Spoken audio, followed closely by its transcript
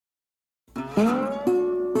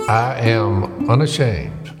I am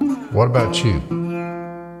unashamed. What about you?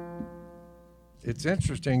 It's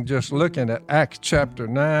interesting just looking at Acts chapter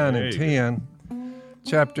 9 and 10.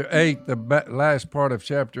 Chapter 8, the last part of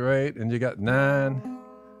chapter 8, and you got 9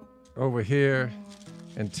 over here,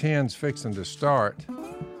 and 10's fixing to start.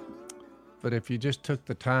 But if you just took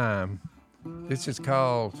the time, this is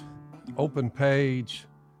called open page.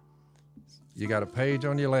 You got a page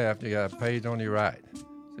on your left, you got a page on your right.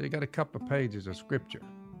 So you got a couple of pages of scripture.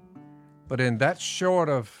 But in that short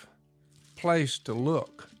of place to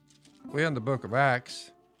look, we're in the book of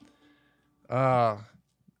Acts.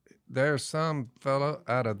 There's some fellow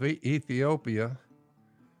out of Ethiopia.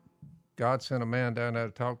 God sent a man down there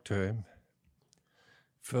to talk to him.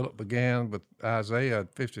 Philip began with Isaiah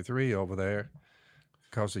 53 over there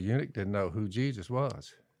because the eunuch didn't know who Jesus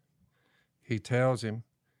was. He tells him,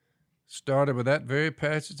 started with that very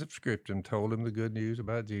passage of scripture and told him the good news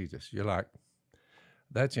about Jesus. You're like,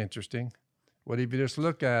 that's interesting. Well, if you just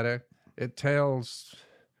look at it, it tells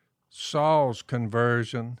Saul's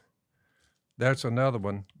conversion. That's another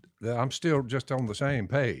one. I'm still just on the same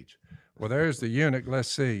page. Well, there's the eunuch.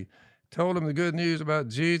 Let's see. Told him the good news about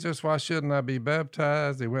Jesus. Why shouldn't I be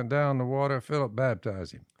baptized? He went down the water. Philip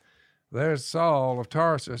baptized him. There's Saul of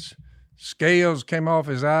Tarsus. Scales came off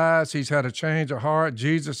his eyes. He's had a change of heart.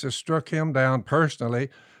 Jesus has struck him down personally.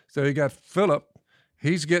 So you got Philip.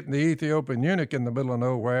 He's getting the Ethiopian eunuch in the middle of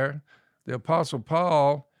nowhere. The Apostle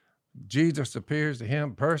Paul, Jesus appears to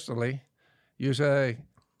him personally. You say,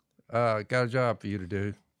 got a job for you to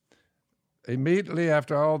do. Immediately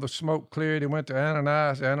after all the smoke cleared, he went to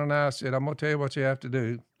Ananias. Ananias said, I'm going to tell you what you have to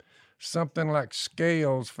do. Something like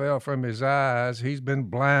scales fell from his eyes. He's been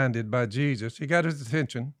blinded by Jesus. He got his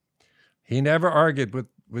attention. He never argued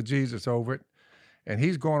with Jesus over it. And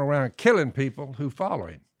he's going around killing people who follow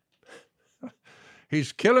him.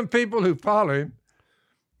 He's killing people who follow him.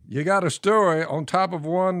 You got a story on top of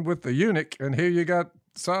one with the eunuch, and here you got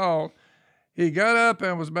Saul. He got up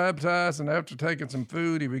and was baptized, and after taking some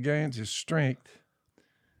food, he regains his strength.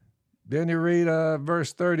 Then you read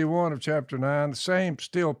verse 31 of chapter 9, the same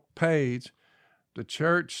still page. The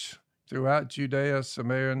church throughout Judea,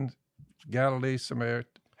 Samaria, Galilee, Samaria,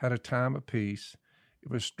 had a time of peace. It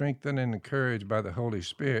was strengthened and encouraged by the Holy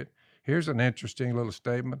Spirit. Here's an interesting little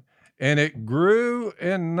statement. And it grew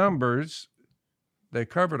in numbers. They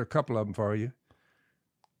covered a couple of them for you.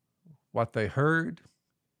 What they heard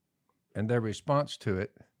and their response to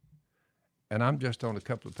it. And I'm just on a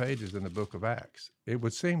couple of pages in the book of Acts. It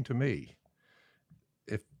would seem to me,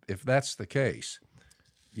 if that's the case,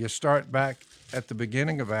 you start back at the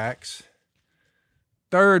beginning of Acts,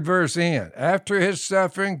 3rd verse in. After his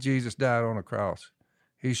suffering, Jesus died on a cross.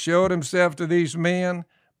 He showed himself to these men,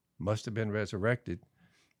 must have been resurrected,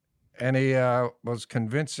 and he was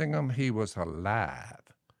convincing them he was alive.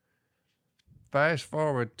 Fast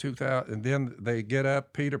forward 2,000, and then they get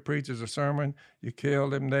up. Peter preaches a sermon. You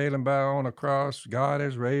killed him, nailed him on a cross. God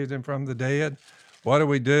has raised him from the dead. What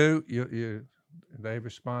do? They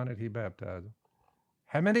responded, he baptized them.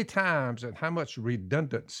 How many times and how much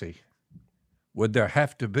redundancy would there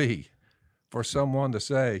have to be for someone to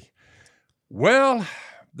say, well,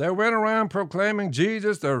 they went around proclaiming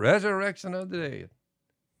Jesus, the resurrection of the dead?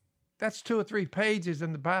 That's 2 or 3 pages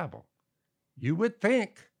in the Bible. You would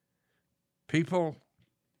think people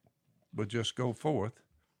would just go forth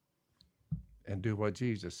and do what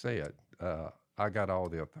Jesus said. I got all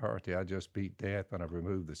the authority. I just beat death and I've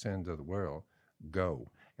removed the sins of the world. Go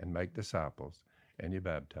and make disciples and you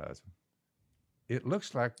baptize them. It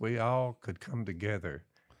looks like we all could come together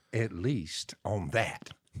at least on that.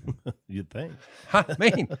 You'd think. I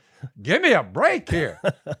mean, give me a break here.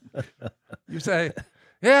 You say,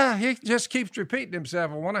 yeah, he just keeps repeating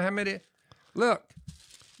himself. I wonder how many. Look,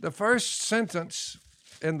 the first sentence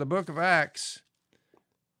in the book of Acts,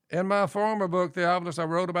 in my former book, Theophilus, I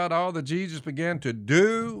wrote about all that Jesus began to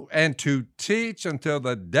do and to teach until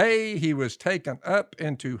the day he was taken up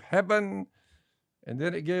into heaven. And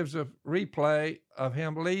then it gives a replay of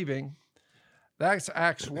him leaving. That's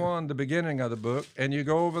Acts 1, the beginning of the book. And you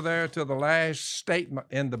go over there to the last statement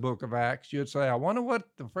in the book of Acts. You'd say, I wonder what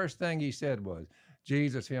the first thing he said was.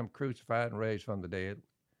 Jesus, him crucified and raised from the dead,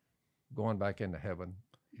 going back into heaven.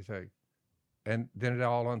 You say, and then it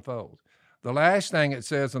all unfolds. The last thing it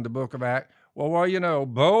says in the book of Acts, well,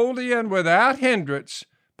 boldly and without hindrance,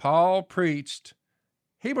 Paul preached.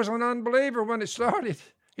 He was an unbeliever when it started.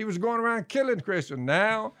 He was going around killing Christians.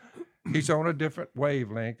 Now he's on a different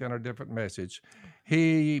wavelength and a different message.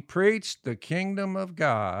 He preached the kingdom of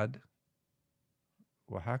God.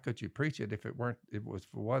 Well, how could you preach it if it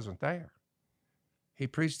wasn't there? He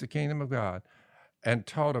preached the kingdom of God and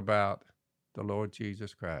taught about the Lord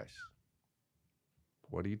Jesus Christ,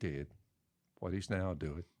 what he did, what he's now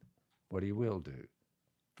doing, what he will do.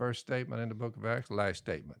 First statement in the book of Acts, last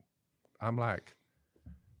statement. I'm like,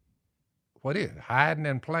 what is it? Hiding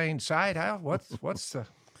in plain sight? How? What's the...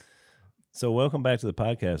 So welcome back to the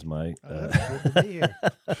podcast, Mike. Good to be here.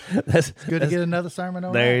 It's good to get another sermon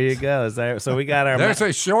on There Acts. you go. So we got our... There's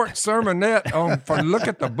a short sermonette on for look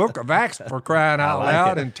at the book of Acts for crying out like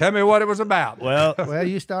loud it. and tell me what it was about. Well, Well,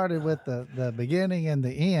 you started with the beginning and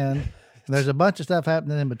the end. There's a bunch of stuff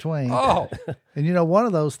happening in between. Oh, And one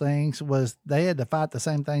of those things was they had to fight the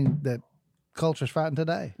same thing that culture's fighting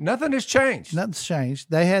today. nothing has changed. Nothing's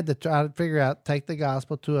changed. They had to try to figure out, take the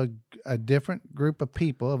gospel to a different group of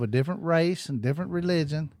people of a different race and different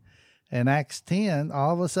religion. In Acts 10,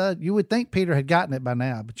 all of a sudden, you would think Peter had gotten it by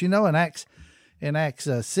now, but in Acts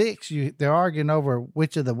 6, they're arguing over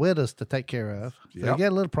which of the widows to take care of. So Yep. they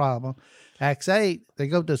get a little problem. Acts 8, they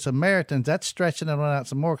go to Samaritans. That's stretching it out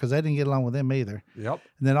some more because they didn't get along with them either. Yep.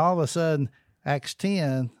 And then all of a sudden, Acts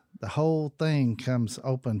 10, the whole thing comes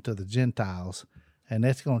open to the Gentiles, and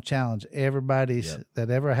that's going to challenge everybody's that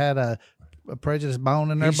ever had a prejudice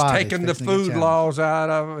bone in their He's body. taking the food laws out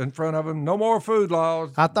of in front of him. No more food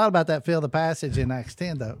laws. I thought about that, Phil, the passage in Acts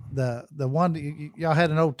 10, the one that y'all had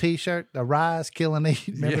an old T-shirt, the rise, kill, and eat.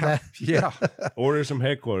 Remember that? Yeah. orders from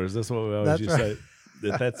headquarters. That's what we always That's used to right. say.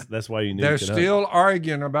 That's why you need They're to know. still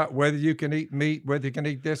arguing about whether you can eat meat, whether you can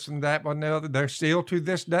eat this and that and the other. They're still to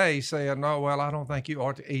this day saying, no, well, I don't think you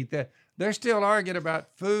ought to eat that. They're still arguing about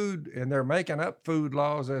food, and they're making up food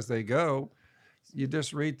laws as they go. You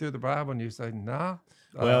just read through the Bible and you say, no.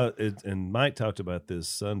 Well, and Mike talked about this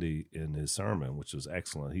Sunday in his sermon, which was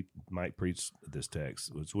excellent. Mike preached this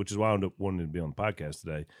text, which is why I wanted to be on the podcast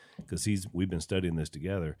today, because we've been studying this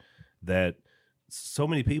together. That so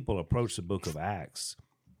many people approach the book of Acts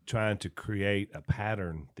trying to create a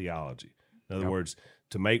pattern theology. In other words,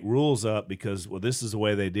 to make rules up because, well, this is the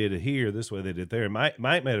way they did it here, this way they did it there. Mike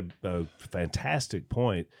made a fantastic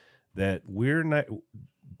point that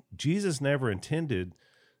Jesus never intended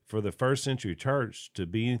for the first century church to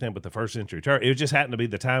be anything but the first century church. It just happened to be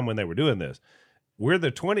the time when they were doing this. We're in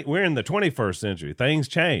the 21st century. Things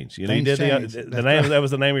change. You Things did change. the That's name. right. That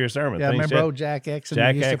was the name of your sermon. Yeah, I Things remember change. old Jack Exon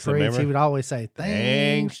Jack used to Exon, preach. remember? He would always say,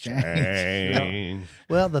 Things change. change.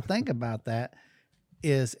 Well, the thing about that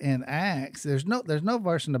is in Acts, there's no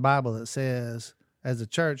verse in the Bible that says, as a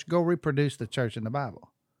church, go reproduce the church in the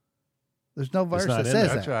Bible. There's no verse not that in says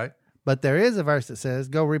there. That's that. right. But there is a verse that says,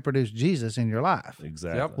 go reproduce Jesus in your life.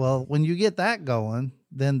 Exactly. Yep. Well, when you get that going,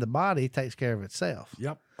 then the body takes care of itself.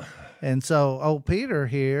 Yep. And so old Peter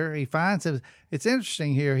here, he finds it's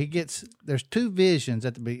interesting here. There's two visions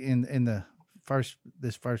at the in the first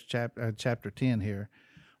chapter 10 here.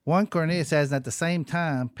 One Cornelius has, and at the same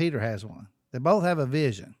time Peter has one. They both have a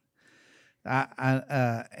vision,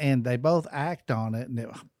 and they both act on it, and it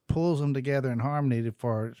pulls them together in harmony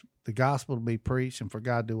for the gospel to be preached and for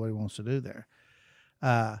God to do what He wants to do there.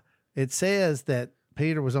 It says that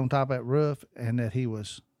Peter was on top of that roof and that he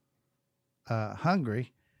was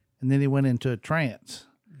hungry, and then he went into a trance.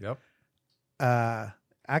 Yep.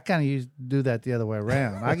 I kind of do that the other way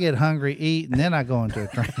around. I get hungry, eat, and then I go into a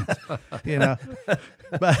trance.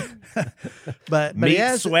 But Meat he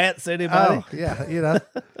has, sweats anybody? oh yeah,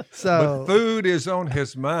 So But food is on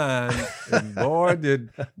his mind, and boy, did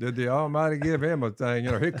the Almighty give him a thing.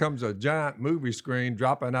 Here comes a giant movie screen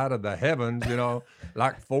dropping out of the heavens,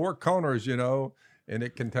 like four corners, and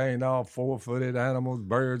it contained all four-footed animals,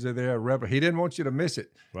 birds are there. He didn't want you to miss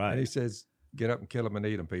it. Right. And he says, get up and kill them and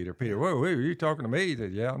eat them, Peter. Peter, whoa, are you talking to me? He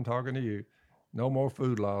said, yeah, I'm talking to you. No more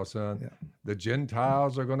food laws, son. Yeah. The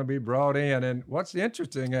Gentiles are going to be brought in. And what's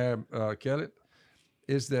interesting, Kelly,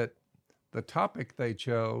 is that the topic they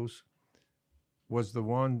chose was the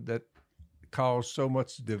one that caused so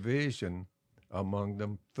much division among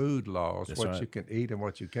them: food laws, That's what right. you can eat and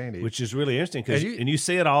what you can't eat. Which is really interesting because And you- you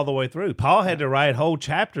see it all the way through. Paul had to write whole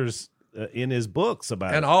chapters in his books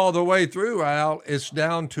about and it. all the way through, Al, it's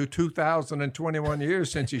down to 2021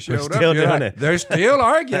 years since he showed up. still You're doing like, it. They're still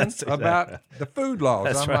arguing That's exactly about the food laws.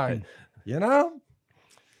 That's I'm right. like,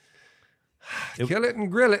 kill it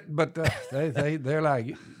and grill it, but they're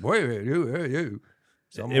like, wait, you.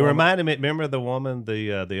 Some It woman- reminded me. Remember the woman,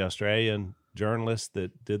 the Australian journalist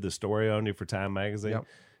that did the story on you for Time Magazine, Yep.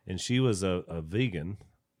 and she was a vegan,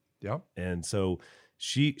 Yep. and so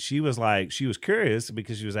she was like, she was curious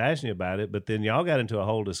because she was asking you about it, but then y'all got into a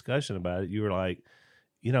whole discussion about it. You were like,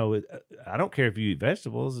 I don't care if you eat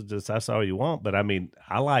vegetables, it's just that's all you want, but I mean,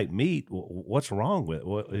 I like meat. What's wrong with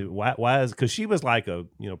it? Why is, because she was like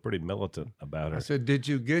pretty militant about I her. said, did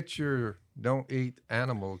you get your don't eat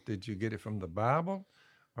animals? Did you get it from the Bible,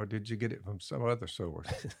 or did you get it from some other source?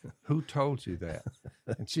 Who told you that?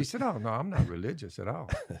 And she said, oh, no, I'm not religious at all.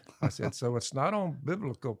 I said, so it's not on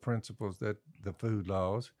biblical principles that the food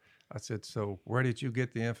laws. I said, so where did you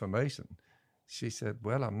get the information? She said,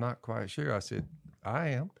 well, I'm not quite sure. I said, I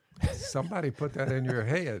am. Somebody put that in your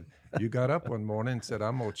head. You got up one morning and said,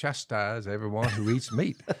 I'm going to chastise everyone who eats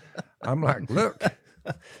meat. I'm like, look,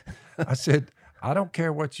 I said, I don't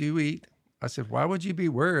care what you eat. I said, why would you be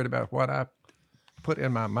worried about what I put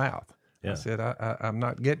in my mouth? Yeah. I said, I'm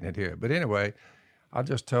not getting it here. But anyway, I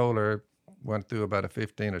just told her, went through about a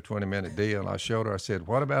 15 or 20-minute deal, and I showed her, I said,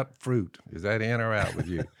 what about fruit? Is that in or out with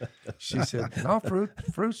you? She said, no,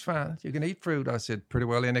 fruit's fine. You can eat fruit. I said, pretty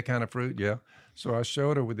well any kind of fruit, yeah. So I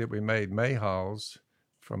showed her that we made mayhaws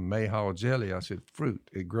from mayhaw jelly. I said, fruit,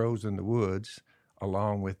 it grows in the woods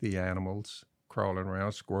along with the animals crawling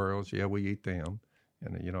around, squirrels, yeah, we eat them,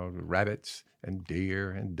 and, rabbits and deer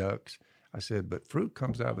and ducks. I said, but fruit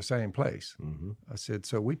comes out of the same place. Mm-hmm. I said,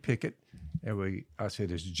 so we pick it, and I said,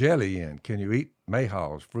 there's jelly in. Can you eat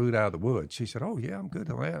mayhaws, fruit out of the woods? She said, oh, yeah, I'm good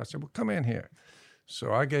on that. I said, well, come in here.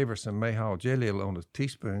 So I gave her some mayhaw jelly on a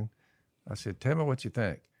teaspoon. I said, tell me what you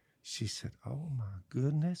think. She said, oh, my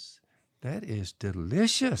goodness, that is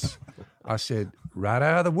delicious. I said, right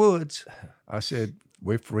out of the woods. I said,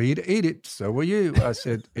 we're free to eat it. So are you. I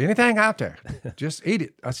said, anything out there, just eat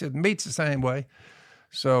it. I said, meat's the same way.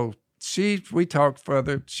 So we talked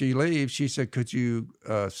further. She leaves. She said, could you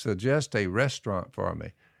suggest a restaurant for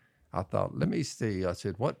me? I thought, let me see. I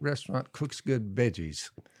said, what restaurant cooks good veggies?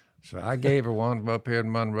 So I gave her one up here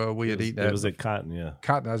in Monroe. We had eaten that. It was at Cotton, yeah.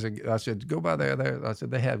 Cotton. I said, go by there. I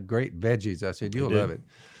said, they have great veggies. I said, you'll love it.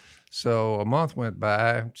 So a month went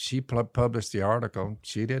by. She published the article.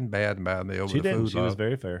 She didn't badmouth me over the food law. She was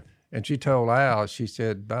very fair. And she told Al, she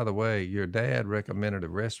said, by the way, your dad recommended a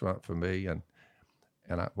restaurant for me, and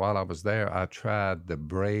while I was there, I tried the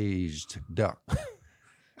braised duck.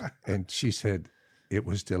 And she said, it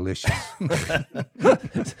was delicious.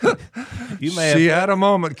 She had a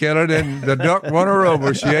moment, Kelly, and the duck won her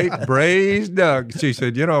over. She ate braised duck. She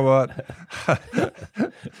said, you know what?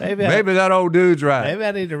 Maybe that old dude's right. Maybe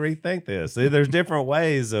I need to rethink this. See, there's different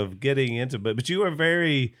ways of getting into it, but you were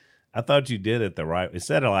very... I thought you did it the right.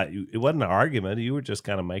 Instead of it wasn't an argument. You were just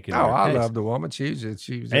kind of making. Oh, I love the woman. She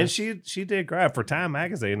did great for Time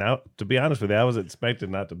Magazine. Now, to be honest with you, I was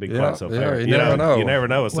expecting not to be quite so fair. You never know. You never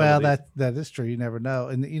know. Well, that is true. You never know,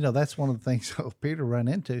 and that's one of the things Peter run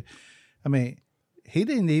into. I mean, he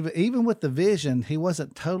didn't even with the vision, he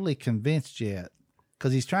wasn't totally convinced yet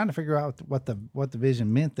because he's trying to figure out what the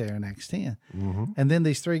vision meant there in Acts 10. Mm-hmm. And then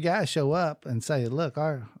these three guys show up and say, "Look,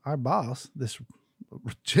 our boss, this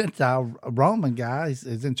Gentile Roman guy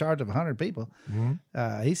is in charge of 100 people.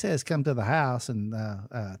 Mm-hmm. He says, come to the house and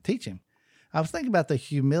teach him." I was thinking about the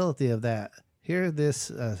humility of that. Here, this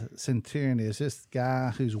centurion is this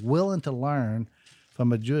guy who's willing to learn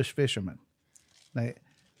from a Jewish fisherman. Now,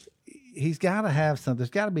 he's got to have there's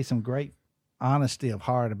got to be some great honesty of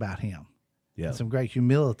heart about him. Yeah. Some great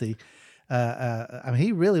humility. I mean,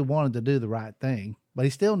 he really wanted to do the right thing, but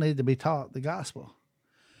he still needed to be taught the gospel.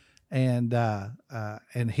 And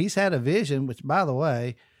he's had a vision, which, by the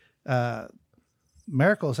way,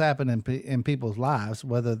 miracles happen in people's lives,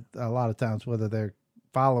 whether they're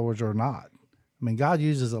followers or not. I mean, God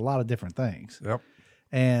uses a lot of different things. Yep.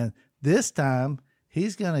 And this time,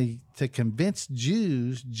 he's going to convince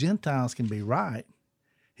Jews, Gentiles can be right.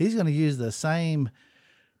 He's going to use the same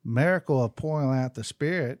miracle of pouring out the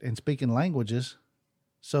Spirit and speaking languages.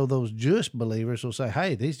 So those Jewish believers will say,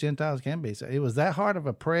 hey, these Gentiles can be. So it was that hard of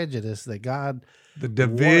a prejudice that God... The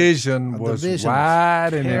division was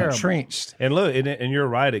wide and entrenched. And look, and you're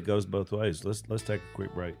right, it goes both ways. Let's take a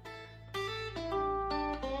quick break.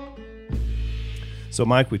 So,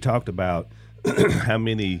 Mike, we talked about how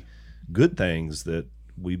many good things that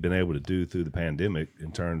we've been able to do through the pandemic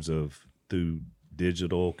in terms of through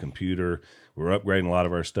digital, computer. We're upgrading a lot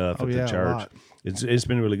of our stuff at the church. It's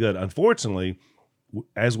been really good. Unfortunately,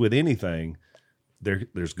 as with anything,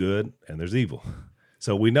 there's good and there's evil.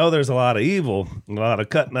 So we know there's a lot of evil, a lot of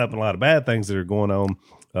cutting up, and a lot of bad things that are going on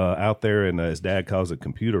out there in, as Dad calls it,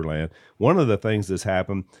 computer land. One of the things that's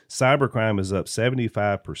happened, cybercrime is up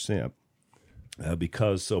 75%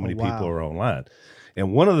 because so many people are online.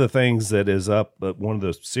 And one of the things that is up, one of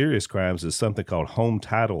the serious crimes is something called home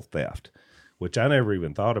title theft, which I never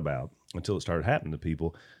even thought about until it started happening to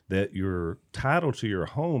people, that your title to your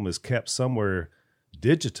home is kept somewhere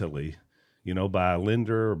digitally, by a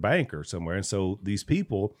lender or bank or somewhere. And so these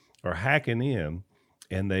people are hacking in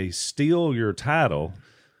and they steal your title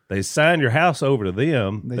They sign your house over to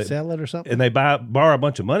them. They sell it or something? And they borrow a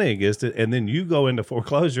bunch of money against it, and then you go into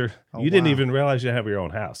foreclosure. You didn't even realize you have your own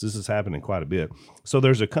house. This is happening quite a bit. So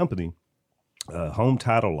there's a company, Home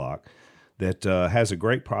Title Lock, that has a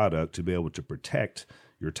great product to be able to protect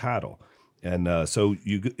your title. And so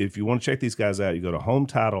if you want to check these guys out, you go to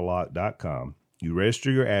HometitleLock.com. You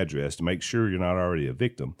register your address to make sure you're not already a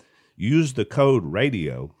victim. Use the code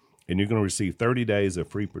RADIO, and you're going to receive 30 days of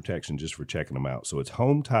free protection just for checking them out. So it's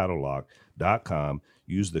HometitleLock.com.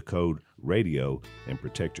 Use the code RADIO and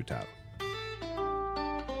protect your title.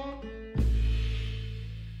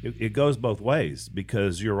 It goes both ways,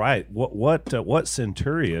 because you're right. What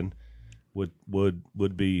centurion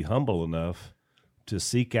would be humble enough to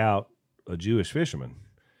seek out a Jewish fisherman?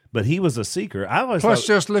 But he was a seeker. Plus,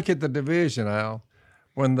 just look at the division, Al.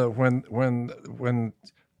 When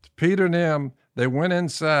Peter and them, they went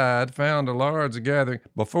inside, found a large gathering.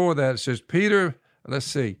 Before that, it says Peter. Let's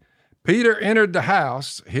see. Peter entered the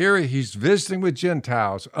house. Here he's visiting with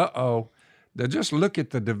Gentiles. Now just look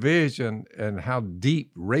at the division and how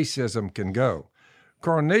deep racism can go.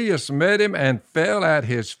 Cornelius met him and fell at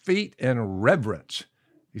his feet in reverence.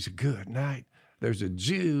 He said, "Good night. There's a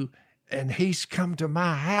Jew, and he's come to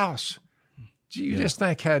my house." Do you just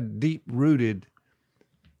think how deep-rooted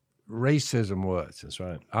racism was? That's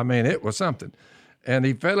right. I mean, it was something. And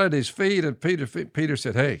he fell at his feet, and Peter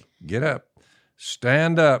said, "Hey, get up,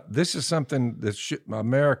 stand up." This is something that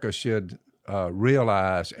America should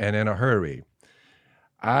realize, and in a hurry.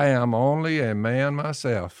 I am only a man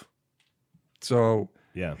myself. So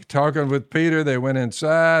talking with Peter, they went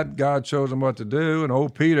inside. God shows them what to do, and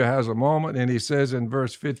old Peter has a moment, and he says in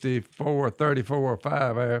verse 54, 34, or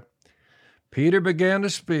 5 there, Peter began to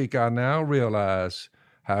speak. I now realize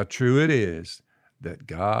how true it is that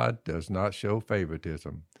God does not show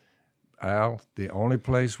favoritism. Al, the only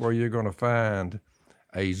place where you're going to find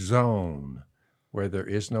a zone where there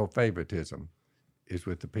is no favoritism is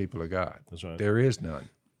with the people of God. That's right. There is none.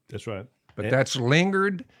 That's right. But that's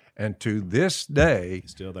lingered, and to this day,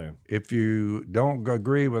 it's still there. If you don't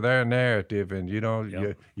agree with our narrative, and you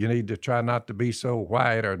need to try not to be so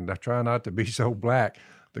white or try not to be so black,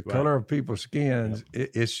 the color of people's skins,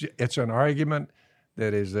 it's an argument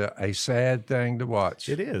that is a sad thing to watch.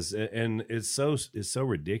 It is, and it's so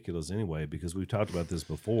ridiculous anyway, because we've talked about this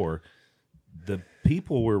before. The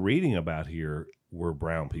people we're reading about here were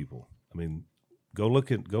brown people. I mean, go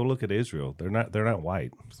look at Israel. They're not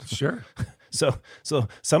white. Sure. So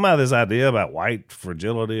somehow this idea about white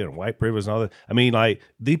fragility and white privilege and all that. I mean, like,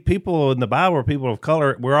 the people in the Bible are people of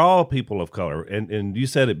color. We're all people of color, and you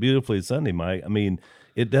said it beautifully Sunday, Mike. I mean,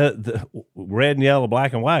 it does the red and yellow,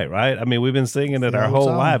 black and white, right? I mean, we've been singing it our whole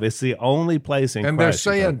life. It's the only place in and Christ.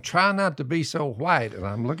 They're saying, try not to be so white. And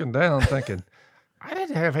I'm looking down thinking, I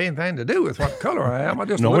didn't have anything to do with what color I am. I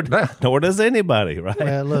just looked down. Nor does anybody, right?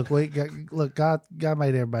 Well, look, God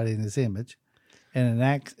made everybody in His image, and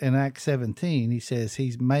in Acts 17, He says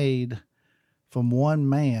He's made from one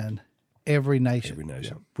man every nation. Every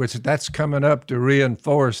nation. Yeah. Which that's coming up to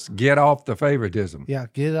reinforce, get off the favoritism. Yeah,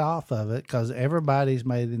 get off of it, because everybody's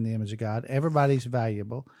made in the image of God. Everybody's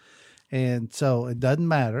valuable. And so it doesn't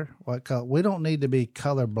matter what color. We don't need to be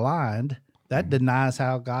colorblind. That denies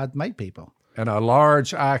how God made people. And a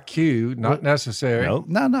large IQ, not necessary. No.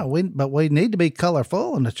 But we need to be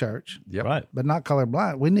colorful in the church. Yep. Right. But not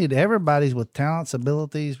colorblind. We need everybody with talents,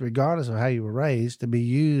 abilities, regardless of how you were raised, to be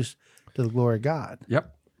used to the glory of God.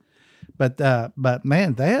 Yep. But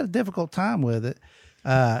man, they had a difficult time with it,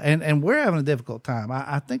 and we're having a difficult time.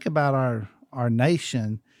 I think about our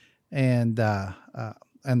nation and the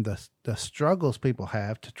struggles people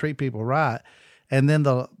have to treat people right, and then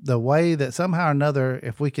the way that somehow or another,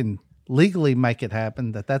 if we can legally make it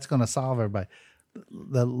happen, that's going to solve everybody.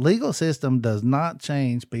 The legal system does not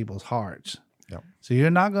change people's hearts. Yep. So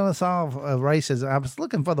you're not going to solve racism. I was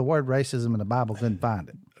looking for the word racism in the Bible, couldn't find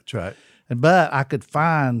it. That's right. But I could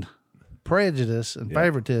find prejudice and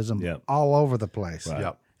favoritism all over the place. Right.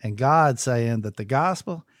 Yep. And God saying that the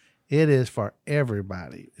gospel, it is for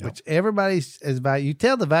everybody, which everybody's is value. You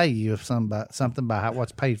tell the value of something by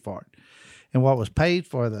what's paid for it. And what was paid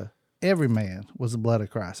for every man was the blood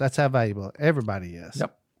of Christ. That's how valuable everybody is.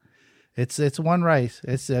 Yep. It's one race.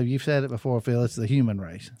 It's you've said it before, Phil. It's the human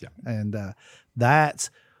race. Yep. And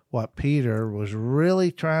that's what Peter was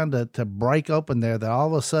really trying to break open there, that all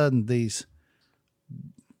of a sudden these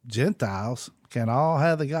Gentiles can all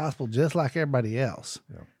have the gospel just like everybody else,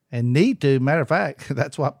 and need to. Matter of fact,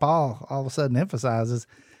 that's what Paul all of a sudden emphasizes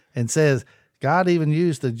and says God even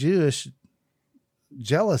used the Jewish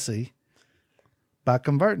jealousy by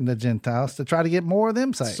converting the Gentiles to try to get more of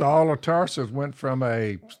them saved. Saul of Tarsus went from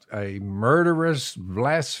a murderous,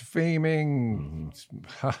 blaspheming.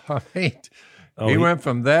 I mean, he went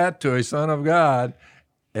from that to a son of God,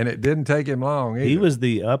 and it didn't take him long either. He was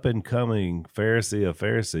the up and coming Pharisee of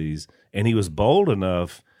Pharisees, and he was bold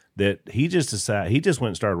enough that he just went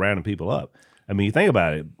and started rounding people up. I mean, you think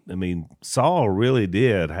about it. I mean, Saul really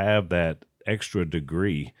did have that extra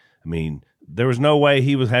degree. I mean, there was no way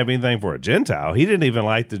he would have anything for a Gentile. He didn't even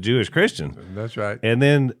like the Jewish Christians. That's right. And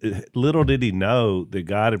then little did he know that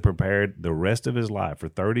God had prepared the rest of his life for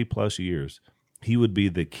 30 plus years. He would be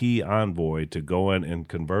the key envoy to going and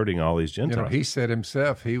converting all these Gentiles. He said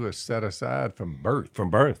himself he was set aside from birth. From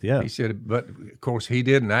birth, yeah. He said, but of course he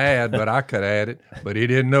didn't add, but I could add it. But he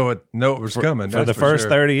didn't know it was coming. For the first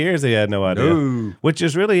 30 years, he had no idea. No. Which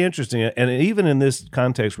is really interesting. And even in this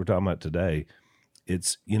context we're talking about today,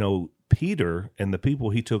 it's, Peter and the people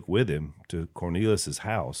he took with him to Cornelius's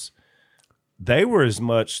house, they were as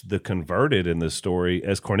much the converted in this story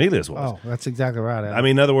as Cornelius was. Oh, that's exactly right, Adam. I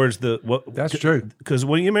mean, in other words, that's true. Because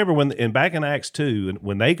when you remember back in Acts 2,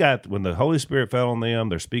 when the Holy Spirit fell on them,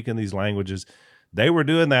 they're speaking these languages. They were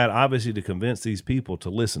doing that obviously to convince these people to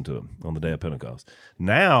listen to them on the day of Pentecost.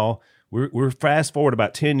 Now we're fast forward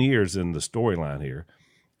about 10 years in the storyline here,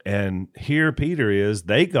 and here Peter is.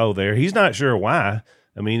 They go there. He's not sure why.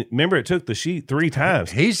 I mean, remember, it took the sheet 3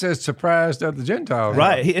 times. He says surprised of the Gentiles.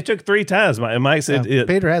 Right. It took 3 times. And Mike said...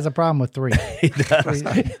 Peter has a problem with 3. He does.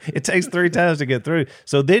 It takes 3 times to get through.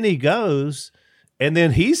 So then he goes, and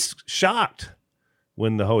then he's shocked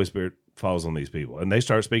when the Holy Spirit falls on these people, and they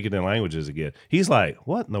start speaking in languages again. He's like,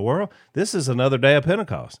 what in the world? This is another day of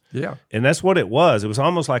Pentecost. Yeah. And that's what it was. It was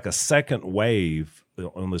almost like a second wave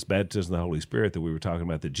on this baptism of the Holy Spirit that we were talking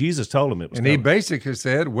about, that Jesus told him it was And coming. he basically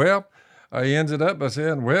said, he ends it up by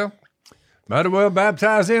saying, might as well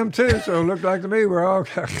baptize him too. So it looked like to me we're all.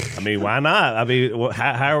 I mean, why not? I mean,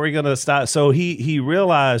 how are we going to stop? So he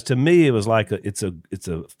realized. To me, it was like it's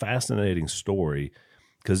a fascinating story,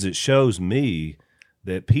 because it shows me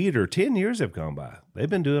that Peter, 10 years have gone by. They've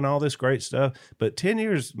been doing all this great stuff, but 10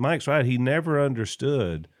 years, Mike's right. He never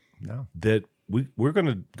understood that we're going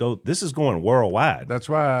to go. This is going worldwide. That's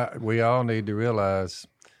why we all need to realize.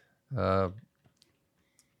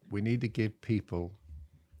 We need to give people,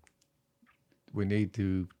 we need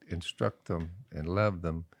to instruct them and love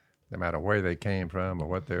them, no matter where they came from or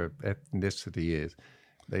what their ethnicity is.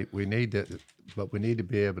 We need to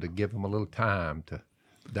be able to give them a little time to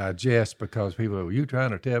digest, because people are, you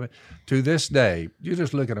trying to tell me? To this day, you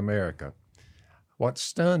just look at America. What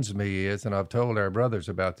stuns me is, and I've told our brothers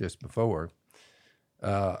about this before,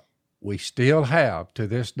 we still have, to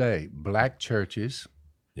this day, black churches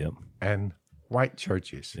and white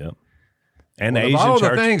churches. Yep. And Well,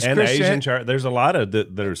 Asian church. There's a lot of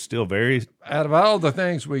that are still very. Out of all the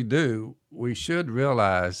things we do, we should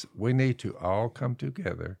realize we need to all come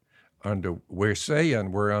together we're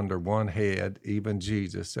saying we're under one head, even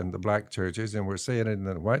Jesus and the black churches, and we're saying it in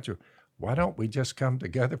the white church. Why don't we just come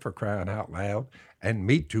together, for crying out loud, and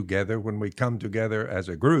meet together when we come together as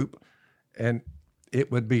a group? And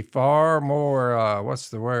it would be far more,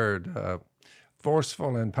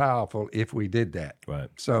 forceful and powerful if we did that. Right.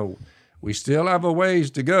 So we still have a ways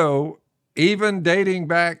to go, even dating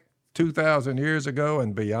back 2,000 years ago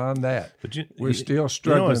and beyond that. But we're still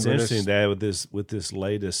struggling. What's interesting, Dad, with this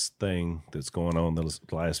latest thing that's going on the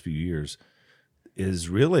last few years is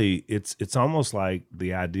really it's almost like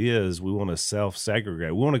the idea is we want to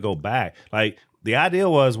self-segregate. We want to go back. Like, the idea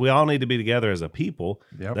was we all need to be together as a people.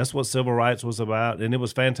 Yep. That's what civil rights was about, and it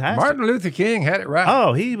was fantastic. Martin Luther King had it right.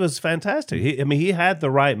 Oh, he was fantastic. He had the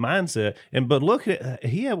right mindset. But look at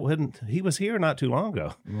he was here not too long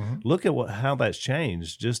ago. Mm-hmm. Look at how that's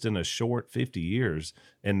changed just in a short 50 years.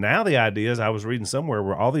 And now the idea is, I was reading somewhere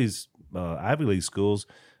where all these Ivy League schools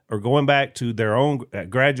are going back to their own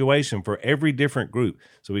graduation for every different group.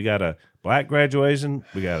 So we got a black graduation,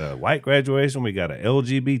 we got a white graduation, we got a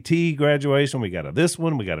LGBT graduation, we got this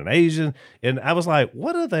one, we got an Asian. And I was like,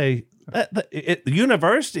 what are they?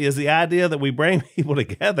 University is the idea that we bring people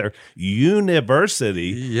together.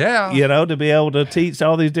 University, to be able to teach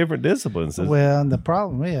all these different disciplines. Well, and the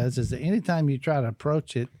problem is that anytime you try to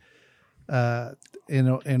approach it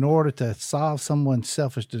in order to solve someone's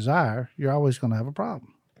selfish desire, you're always going to have a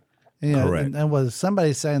problem. Correct. And was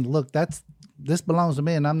somebody saying, look, this belongs to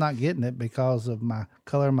me and I'm not getting it because of my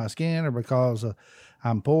color of my skin, or because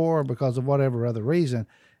I'm poor, or because of whatever other reason.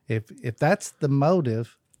 If that's the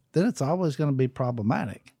motive, then it's always going to be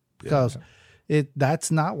problematic, because that's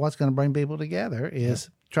not what's going to bring people together, is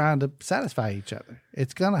trying to satisfy each other.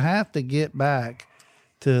 It's going to have to get back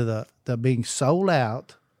to the being sold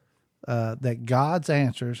out, that God's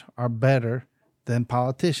answers are better than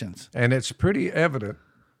politicians. And it's pretty evident,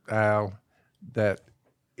 Al, that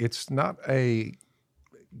it's not a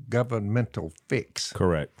governmental fix.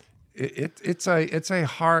 Correct. It's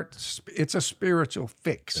a spiritual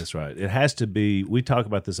fix. That's right. It has to be. We talk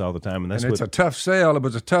about this all the time, and it's a tough sell. It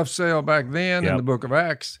was a tough sell back then in the book of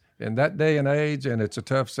Acts in that day and age, and it's a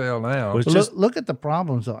tough sell now. Well, look at the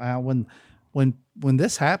problems, though, Al. When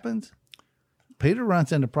this happens, Peter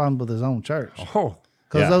runs into problems with his own church. Oh,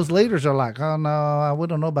 because those leaders are like, oh no, we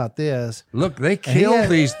don't know about this. Look, they killed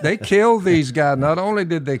these. They killed these guys. Not only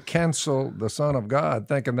did they cancel the Son of God,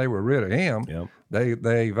 thinking they were rid of him. Yep.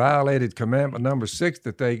 They violated commandment number 6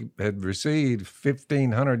 that they had received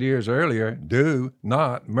 1,500 years earlier: do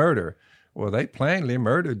not murder. Well, they plainly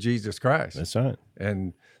murdered Jesus Christ. That's right.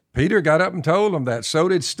 And Peter got up and told them that. So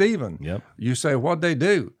did Stephen. Yep. You say, what'd they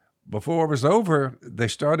do? Before it was over, they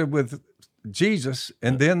started with Jesus,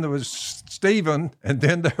 and then there was Stephen, and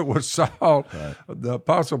then there was Saul, the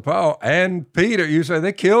Apostle Paul, and Peter. You say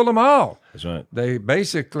they killed them all. That's right. They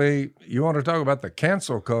basically, you want to talk about the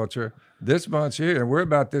cancel culture, this bunch here, and we're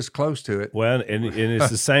about this close to it. Well, and it's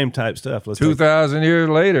the same type stuff. 2,000 years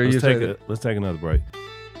later, let's take another break.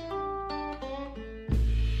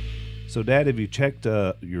 So, Dad, have you checked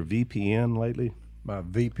your VPN lately? My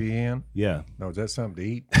VPN? Yeah. No, is that something to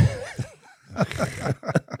eat?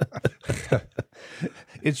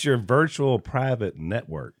 It's your virtual private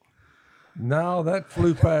network. No, that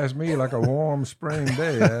flew past me like a warm spring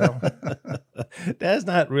day, Al. Dad's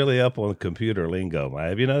not really up on computer lingo.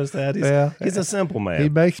 Have you noticed that? He's a simple man. He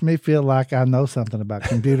makes me feel like I know something about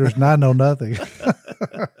computers, and I know nothing.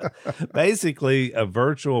 Basically, a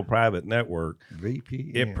virtual private network,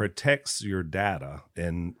 VPN. It protects your data.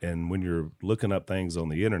 And when you're looking up things on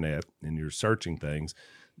the internet and you're searching things,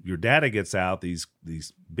 your data gets out. These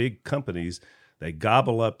big companies, they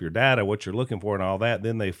gobble up your data, what you're looking for and all that.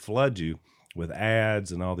 Then they flood you with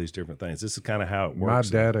ads and all these different things. This is kind of how it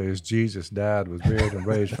works. My data is Jesus died, was buried, and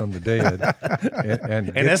raised from the dead.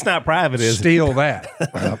 And that's not private, is it? Steal that.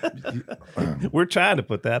 We're trying to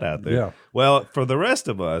put that out there. Yeah. Well, for the rest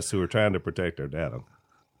of us who are trying to protect our data,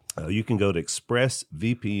 you can go to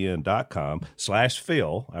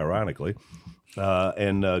expressvpn.com/Phil, ironically,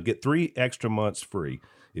 and get 3 extra months free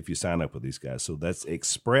if you sign up with these guys. So that's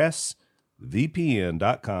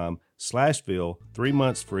expressvpn.com/Phil, 3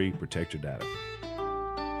 months free, protect your data.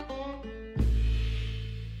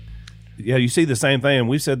 Yeah, you see the same thing, and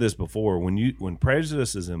we've said this before. When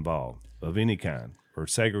prejudice is involved of any kind, or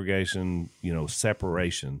segregation,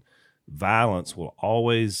 separation, violence will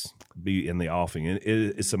always be in the offing. And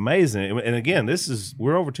it's amazing. And again,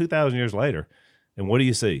 we're over 2,000 years later, and what do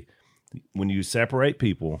you see? When you separate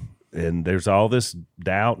people and there's all this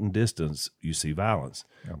doubt and distance, you see violence.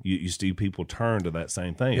 Yeah. You see people turn to that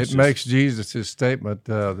same thing. It makes Jesus' statement,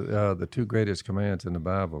 the 2 greatest commands in the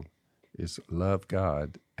Bible is love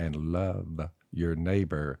God and love your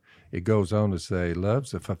neighbor. It goes on to say,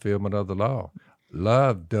 love's the fulfillment of the law.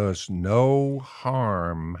 Love does no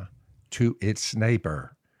harm to its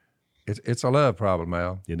neighbor. It's a love problem,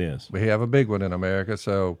 Al. It is. We have a big one in America,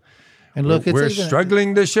 so... And look, we're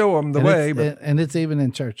struggling to show them the way. And it's even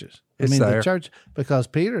in churches. The church, because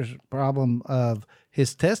Peter's problem of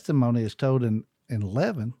his testimony is told in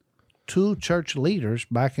 11, 2 church leaders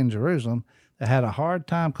back in Jerusalem that had a hard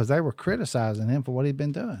time because they were criticizing him for what he'd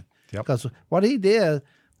been doing. Yep. Because what he did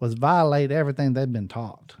was violate everything they'd been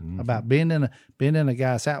taught about being in a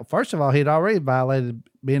guy's house. First of all, he'd already violated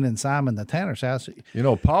being in Simon the tanner's house.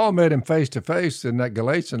 Paul met him face to face in that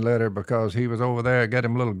Galatian letter because he was over there, got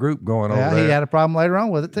him a little group going over there. He had a problem later on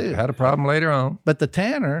with it too. Had a problem later on. But the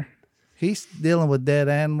tanner, he's dealing with dead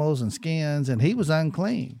animals and skins, and he was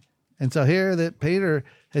unclean. And so here that Peter,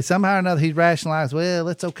 somehow or another, he rationalized, well,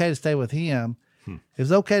 it's okay to stay with him. It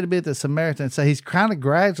was okay to be at the Samaritan. So he's kind of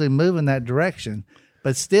gradually moving that direction,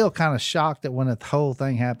 but still kind of shocked at when the whole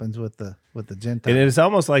thing happens with the Gentiles. And it's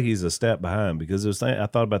almost like he's a step behind, because I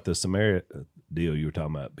thought about the Samaria deal you were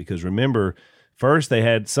talking about. Because remember, first they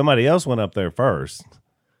had somebody else went up there first.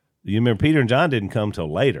 You remember Peter and John didn't come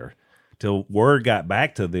till later, till word got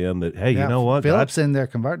back to them that, hey, you know what? Philip's in there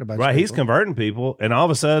converting a bunch of people. He's converting people, and all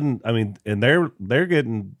of a sudden, and they're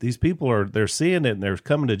getting, these people they're seeing it and they're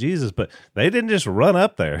coming to Jesus, but they didn't just run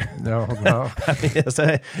up there. No.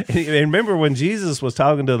 And remember when Jesus was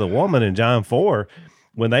talking to the woman in John 4,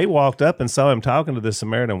 when they walked up and saw him talking to the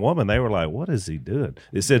Samaritan woman, they were like, what is he doing?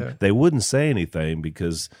 They said they wouldn't say anything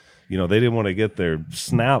because they didn't want to get their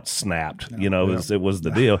snout snapped. It was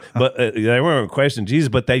the deal. But they weren't questioning Jesus,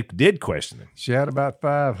 but they did question him. She had about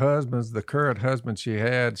 5 husbands. The current husband she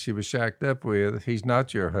was shacked up with, he's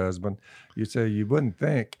not your husband. You say you wouldn't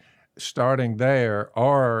think. starting there,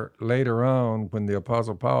 or later on when the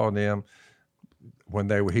Apostle Paul and them, when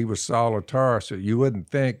he was Saul of Tarsus, you wouldn't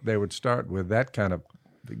think they would start with that kind of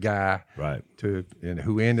guy, right? And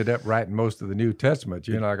who ended up writing most of the New Testament.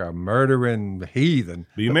 Like a murdering heathen.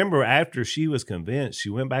 But you remember, after she was convinced, she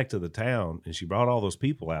went back to the town and she brought all those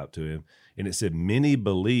people out to him, and it said many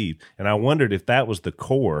believed. And I wondered if that was the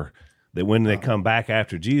core. That when they come back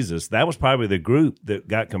after Jesus, that was probably the group that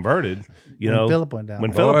got converted. When Philip went down.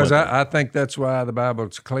 I think that's why the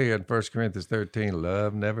Bible's clear in 1 Corinthians 13,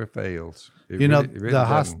 love never fails.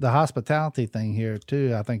 The hospitality thing here,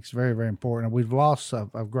 too, I think is very, very important. We've lost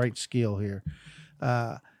a great skill here.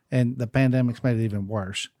 And the pandemic's made it even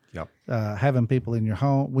worse. Yep. Having people in your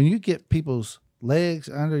home. When you get people's legs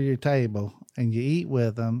under your table and you eat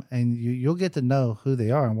with them, and you'll get to know who they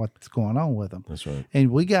are and what's going on with them. That's right.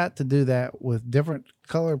 And we got to do that with different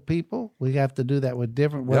colored people. We have to do that with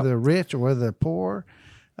different, whether they're rich or whether they're poor,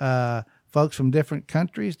 folks from different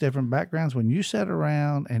countries, different backgrounds. When you sit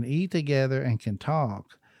around and eat together and can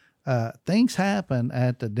talk, things happen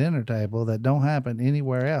at the dinner table that don't happen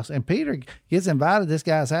anywhere else. And Peter gets invited to this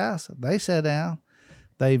guy's house. They sit down,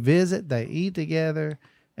 they visit, they eat together.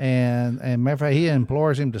 And matter of fact, he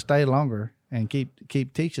implores him to stay longer and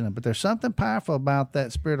keep teaching them. But there's something powerful about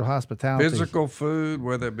that spirit of hospitality. Physical food,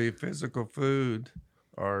 whether it be physical food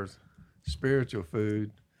or spiritual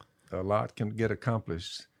food, a lot can get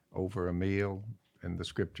accomplished over a meal in the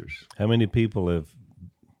Scriptures. How many people have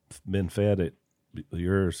been fed at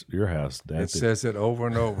your house, Dad? It says it over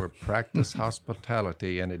and over. Practice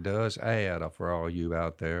hospitality, and it does add for all you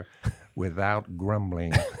out there, without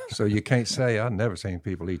grumbling. So you can't say, I've never seen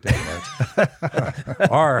people eat that much.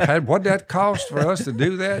 Or what'd that cost for us to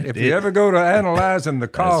do that? If you ever go to analyzing the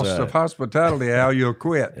cost of hospitality, Al, you'll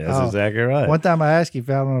quit. That's exactly right. One time I asked you,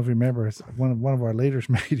 Phil, I don't know if you remember, it's one of our leaders'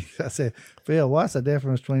 meetings, I said, Phil, what's the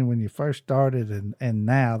difference between when you first started and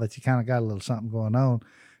now that you kind of got a little something going on?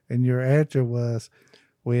 And your answer was,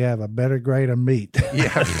 we have a better grade of meat.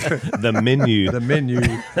 Yeah, the menu.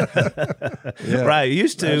 Yeah. Right.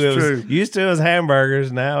 Used to it was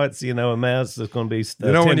hamburgers. Now it's now it's just going to be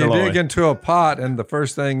when you tenderloin. dig into a pot and the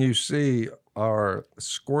first thing you see are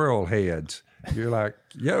squirrel heads, you're like,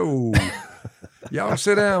 yo. Y'all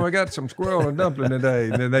sit down. We got some squirrel and dumpling today.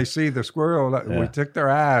 And then they see the squirrel. We took their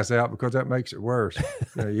eyes out because that makes it worse.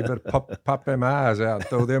 You better pop them eyes out and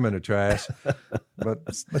throw them in the trash. But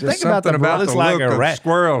just something about the look of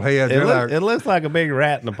squirrel heads. It looks like a big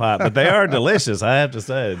rat in a pot, but they are delicious. I have to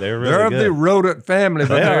say, they're really good. They're of the rodent family,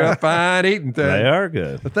 but they're a fine eating thing. They are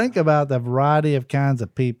good. But think about the variety of kinds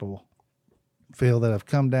of people, Phil, that have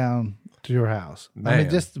come down to your house. Man. I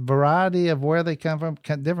mean, just the variety of where they come from,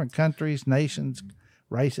 different countries, nations,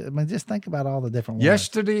 races. I mean, just think about all the different ones.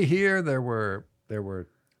 Yesterday here, there were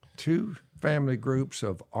two family groups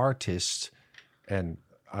of artists, and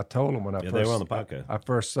I told them when they were on the podcast. I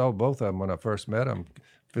first saw both of them when I first met them.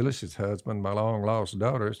 Phyllis's husband, my long lost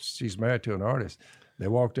daughter, she's married to an artist. They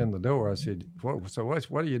walked in the door. I said,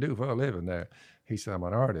 what do you do for a living there? He said, I'm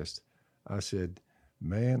an artist. I said,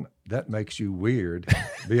 man, that makes you weird,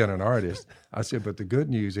 being an artist. I said, but the good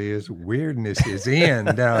news is weirdness is in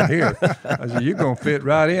down here. I said, you're going to fit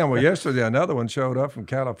right in. Well, yesterday, another one showed up from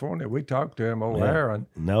California. We talked to him, Aaron.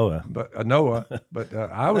 Noah. But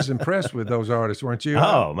I was impressed with those artists, weren't you?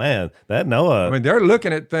 Oh, man, that Noah. I mean, they're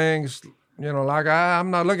looking at things, like I'm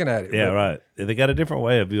not looking at it. Yeah, right. They got a different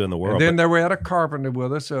way of viewing the world. And then we had a carpenter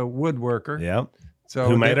with us, a woodworker. Yeah. So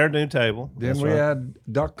who made our new table. Then we had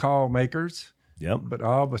duck call makers. Yep. But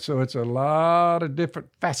so it's a lot of different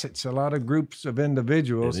facets, a lot of groups of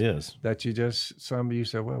individuals. It is. That some of you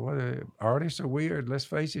say, well, what artists are weird. Let's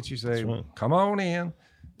face it. You say, come on in.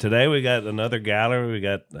 Today we got another gallery. We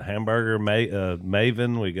got a hamburger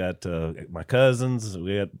maven. We got my cousins.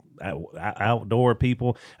 We got outdoor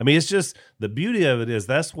people. I mean, it's just the beauty of it is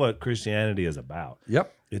that's what Christianity is about.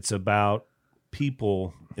 Yep. It's about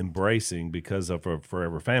people embracing because of a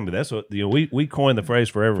forever family. That's what we coined the phrase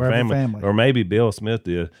forever family, or maybe Bill Smith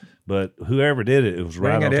did, but whoever did it, it was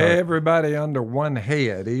right on bringing time. Everybody under one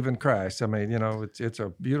head, even Christ. I mean, it's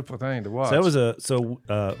a beautiful thing to watch. So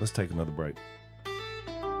let's take another break.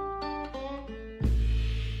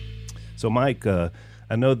 So Mike, I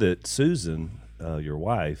know that Susan, your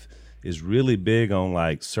wife, is really big on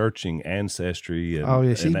like searching ancestry.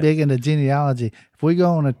 She's big into genealogy. If we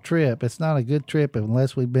go on a trip, it's not a good trip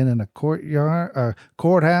unless we've been in a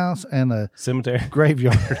courthouse and a cemetery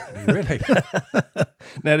graveyard. Really?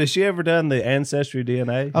 Now, has she ever done the ancestry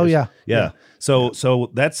DNA? Oh, yeah. So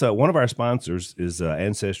that's one of our sponsors is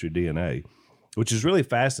Ancestry DNA. which is really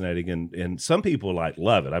fascinating. And some people like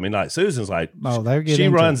love it. I mean, like Susan's like, they're getting she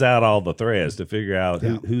into runs out all the threads to figure out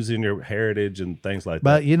who's in your heritage and things like that.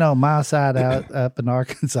 But you know, my side out up in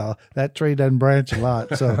Arkansas, that tree doesn't branch a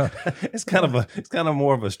lot. So it's kind of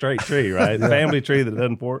more of a straight tree, right? Family tree that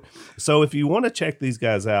doesn't fork. So if you want to check these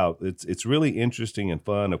guys out, it's really interesting and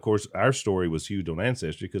fun. Of course, our story was huge on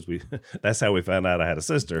Ancestry because that's how we found out I had a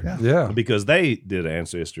sister. Yeah. Because they did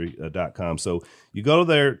Ancestry.com. So you go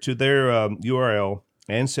there to their URL,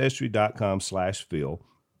 Ancestry.com/Phil.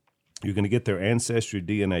 You're going to get their Ancestry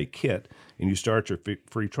DNA kit, and you start your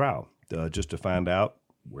free trial just to find out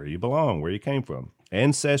where you belong, where you came from.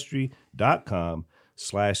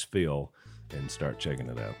 Ancestry.com/Phil, and start checking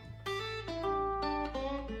it out.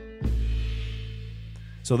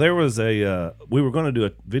 So there was we were going to do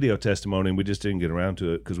a video testimony, and we just didn't get around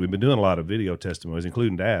to it because we've been doing a lot of video testimonies,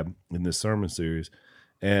 including Dab, in this sermon series.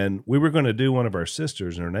 And we were going to do one of our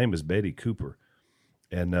sisters, and her name is Betty Cooper.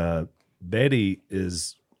 And Betty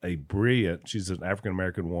is she's an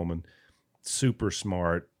African-American woman, super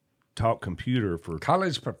smart, taught computer for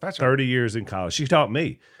college professor, 30 years in college. She taught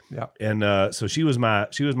me. Yeah. And so she was my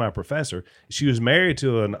professor. She was married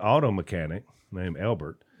to an auto mechanic named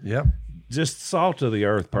Albert. Yeah. Just salt of the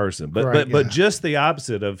earth person, but just the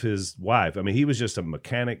opposite of his wife. I mean, he was just a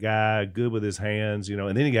mechanic guy, good with his hands,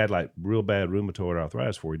 and then he had like real bad rheumatoid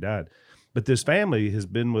arthritis before he died. But this family has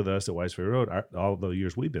been with us at Whites Ferry Road all the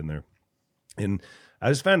years we've been there. And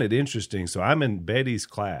I just found it interesting. So I'm in Betty's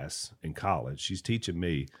class in college. She's teaching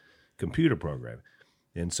me computer programming.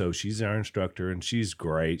 And so she's our instructor, and she's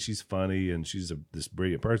great. She's funny, and she's this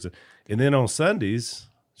brilliant person. And then on Sundays,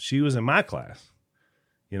 she was in my class.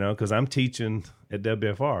 Because I'm teaching at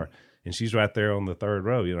WFR, and she's right there on the third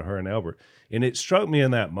row, her and Albert. And it struck me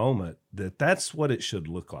in that moment that that's what it should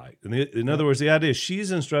look like. In other words, the idea is she's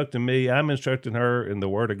instructing me, I'm instructing her in the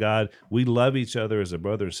Word of God. We love each other as a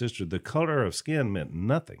brother and sister. The color of skin meant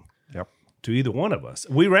nothing to either one of us.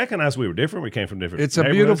 We recognized we were different. We came from different It's a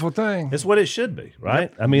beautiful thing. It's what it should be, right?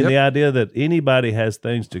 I mean, the idea that anybody has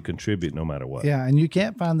things to contribute no matter what. Yeah, and you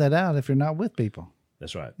can't find that out if you're not with people.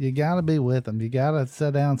 That's right. You got to be with them. You got to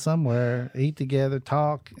sit down somewhere, eat together,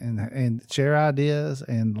 talk, and share ideas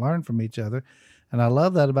and learn from each other. And I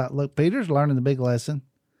love that look, Peter's learning the big lesson,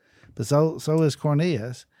 but so is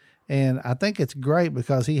Cornelius. And I think it's great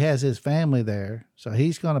because he has his family there. So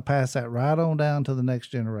he's going to pass that right on down to the next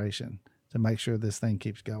generation to make sure this thing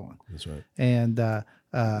keeps going. That's right. And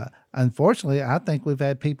unfortunately, I think we've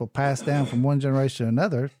had people pass down from one generation to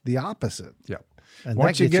another the opposite. Yeah. And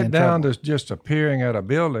once you get down trouble. to just appearing at a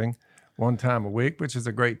building one time a week, which is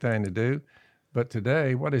a great thing to do. But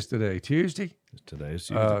today, what is today? Tuesday? Today is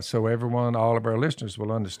Tuesday. So all of our listeners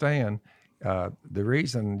will understand the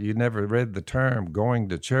reason you never read the term going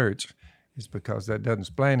to church is because that doesn't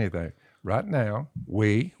explain anything. Right now,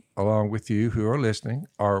 we, along with you who are listening,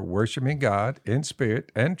 are worshiping God in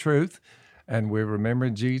spirit and truth, and we're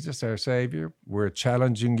remembering Jesus, our Savior. We're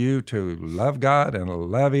challenging you to love God and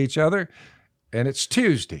love each other. And it's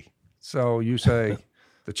Tuesday. So you say,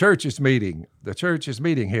 the church is meeting. The church is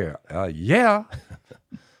meeting here. Yeah.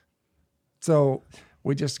 So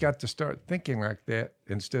we just got to start thinking like that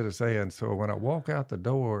instead of saying, so when I walk out the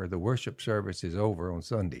door, the worship service is over on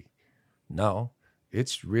Sunday. No,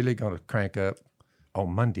 it's really going to crank up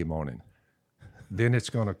on Monday morning. Then it's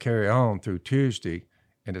going to carry on through Tuesday,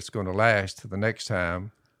 and it's going to last to the next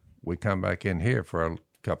time we come back in here for a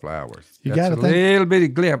couple of hours. You That's gotta a little bitty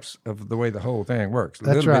glimpse of the way the whole thing works.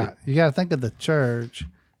 That's right. You got to think of the church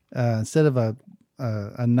instead of a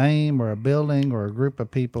name or a building or a group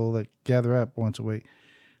of people that gather up once a week.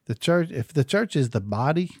 The church, if the church is the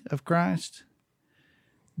body of Christ,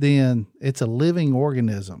 then it's a living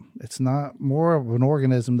organism. It's not more of an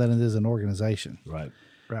organism than it is an organization. Right.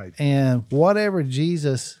 Right. And whatever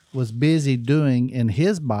Jesus was busy doing in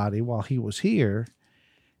his body while he was here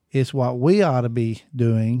is what we ought to be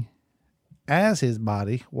doing as his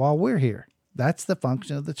body while we're here. That's the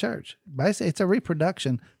function of the church. Basically, it's a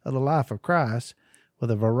reproduction of the life of Christ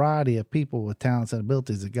with a variety of people with talents and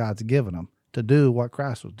abilities that God's given them to do what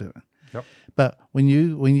Christ was doing. Yep. But when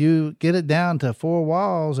you get it down to four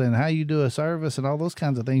walls and how you do a service and all those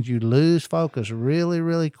kinds of things, you lose focus really,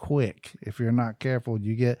 really quick. If you're not careful,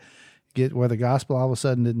 you get where the gospel all of a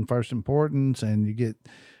sudden isn't first importance, and you get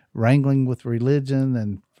wrangling with religion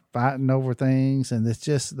and fighting over things. And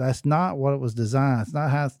that's not what it was designed. It's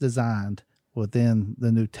not how it's designed within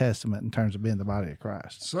the New Testament in terms of being the body of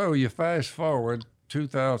Christ. So you fast forward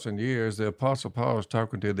 2,000 years, the Apostle Paul is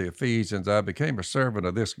talking to the Ephesians. I became a servant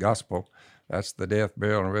of this gospel. That's the death,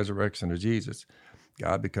 burial, and resurrection of Jesus.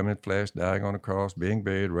 God becoming flesh, dying on the cross, being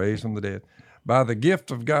buried, raised from the dead. by the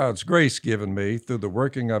gift of God's grace given me through the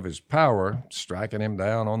working of his power, striking him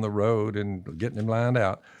down on the road and getting him lined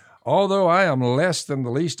out. Although I am less than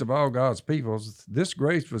the least of all God's peoples, this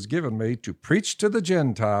grace was given me to preach to the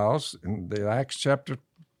Gentiles in the Acts chapter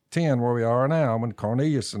 10, where we are now, when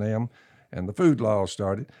Cornelius and them and the food law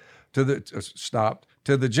started, stopped,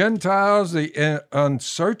 to the Gentiles the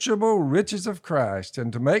unsearchable riches of Christ,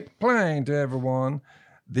 and to make plain to everyone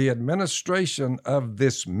the administration of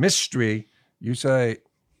this mystery. You say,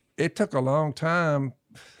 it took a long time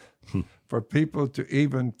for people to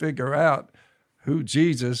even figure out who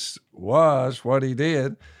Jesus was, what he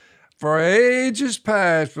did. For ages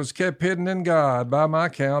past was kept hidden in God, by my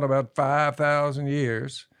count, about 5,000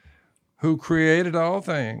 years, who created all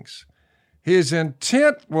things. His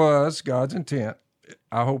intent was, God's intent,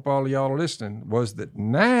 I hope all of y'all are listening, was that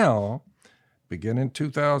now, beginning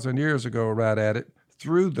 2,000 years ago, right at it,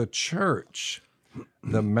 through the church,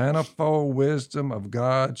 the manifold wisdom of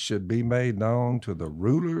God should be made known to the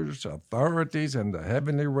rulers, authorities, and the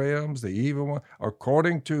heavenly realms, the evil one,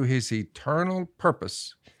 according to his eternal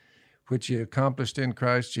purpose, which he accomplished in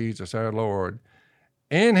Christ Jesus our Lord.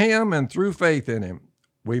 In him and through faith in him,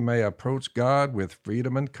 we may approach God with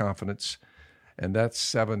freedom and confidence, and that's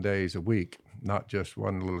 7 days a week, not just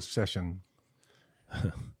one little session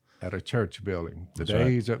at a church building. The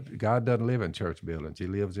days of God doesn't live in church buildings. He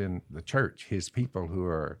lives in the church, his people who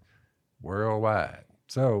are worldwide.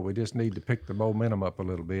 So we just need to pick the momentum up a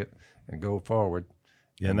little bit and go forward.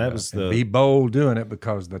 Yeah, and that was be bold doing it,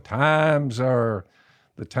 because the times are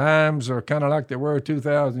kind of like they were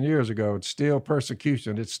 2,000 years ago. It's still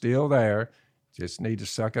persecution. It's still there. Just need to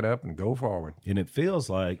suck it up and go forward. And it feels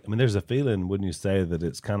like, I mean, there's a feeling, wouldn't you say, that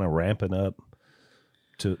it's kind of ramping up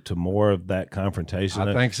to more of that confrontation?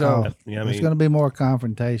 I think so. There's going to be more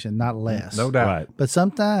confrontation, not less. No doubt. Right. But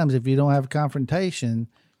sometimes if you don't have confrontation,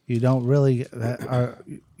 you don't really have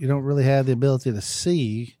the ability to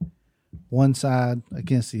see one side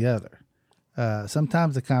against the other.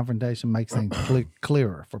 Sometimes the confrontation makes things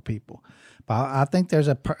clearer for people. But I think there's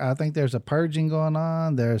a purging going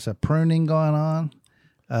on. There's a pruning going on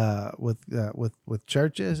with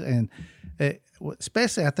churches, and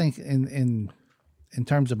especially I think in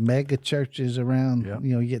terms of mega churches around. Yeah.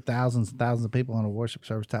 You get thousands and thousands of people on a worship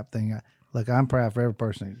service type thing. Look, I'm proud for every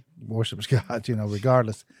person who worships God.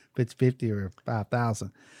 Regardless if it's 50 or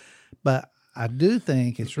 5,000. But I do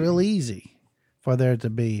think it's real easy for there to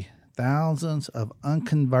be thousands of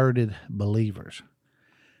unconverted believers.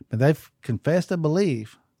 But they've confessed a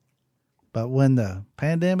belief, but when the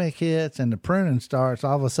pandemic hits and the pruning starts,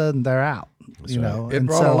 all of a sudden they're out. It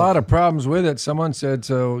brought a lot of problems with it. Someone said,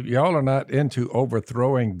 so y'all are not into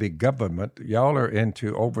overthrowing the government. Y'all are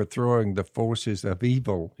into overthrowing the forces of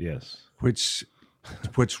evil. Yes. Which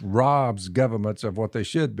robs governments of what they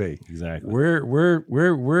should be. Exactly.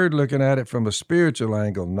 We're looking at it from a spiritual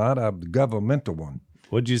angle, not a governmental one.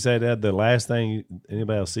 What'd you say, Dad? The last thing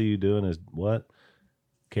anybody will see you doing is what?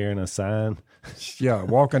 Carrying a sign? Yeah,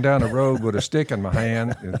 walking down the road with a stick in my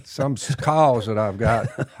hand and some calls that I've got.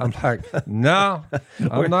 I'm like, no,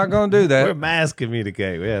 I'm not going to do that. We're mass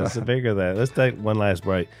communicate. Yeah, it's bigger than that. Let's take one last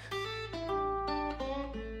break.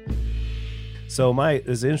 So, Mike,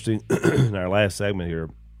 it's interesting in our last segment here.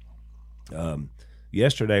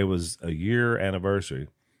 Yesterday was a year anniversary.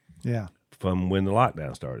 Yeah. From when the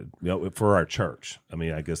lockdown started, for our church. I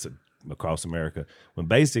mean, I guess across America, when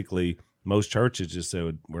basically most churches just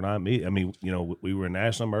said, we're not meeting. I mean, we were in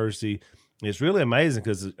national emergency. It's really amazing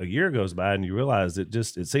because a year goes by and you realize it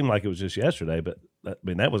seemed like it was just yesterday, but I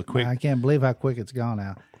mean, that was quick. I can't believe how quick it's gone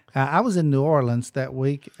now. I was in New Orleans that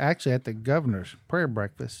week, actually at the governor's prayer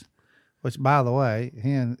breakfast, which, by the way,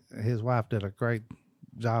 he and his wife did a great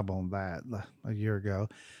job on that a year ago.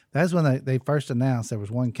 That's when they first announced there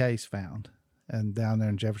was one case found and down there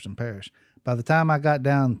in Jefferson Parish. By the time I got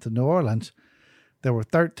down to New Orleans, there were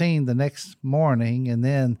 13 the next morning, and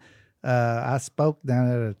then I spoke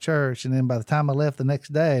down at a church, and then by the time I left the next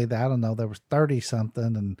day, I don't know, there was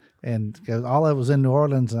 30-something, and all of it was in New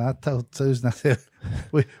Orleans, and I told Susan, I said,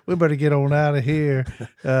 we better get on out of here.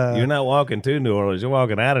 You're not walking to New Orleans, you're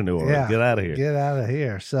walking out of New Orleans. Yeah, get out of here. Get out of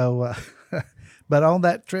here. So, but on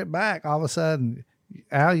that trip back, all of a sudden,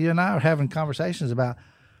 Al, you and I are having conversations about,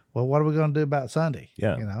 well, what are we going to do about Sunday?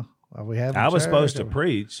 Yeah. Are we having I was church? supposed to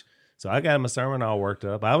preach, so I got my sermon all worked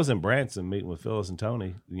up. I was in Branson meeting with Phyllis and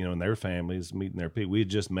Tony, and their families, meeting their people. We had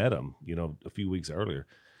just met them, a few weeks earlier.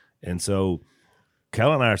 And so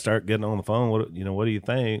Kel and I start getting on the phone. What do you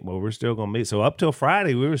think? Well, we're still going to meet. So up till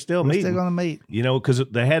Friday, we were still meeting. We're still going to meet. Because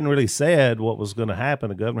they hadn't really said what was going to happen.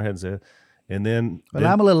 The governor hadn't said. And then, But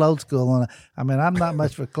I'm a little old school on it. I mean, I'm not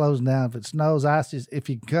much for closing down. If it snows, ices, if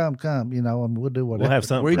you come, and we'll do whatever. we'll have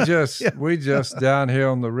something. We just down here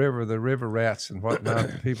on the river rats and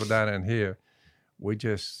whatnot, the people down in here, we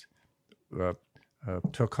just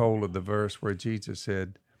took hold of the verse where Jesus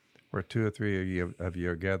said, where 2 or 3 of you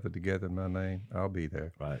are gathered together in my name, I'll be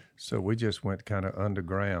there. Right. So we just went kind of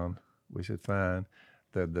underground. We said, fine.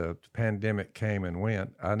 The pandemic came and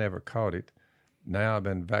went. I never caught it. Now I've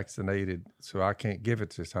been vaccinated, so I can't give it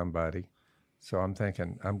to somebody. So I'm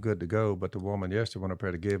thinking I'm good to go. But the woman yesterday, when I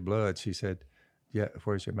tried to give blood, she said, yeah,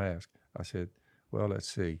 where's your mask? I said, well,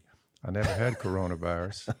 let's see. I never had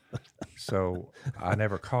coronavirus, so I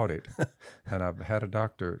never caught it. And I've had a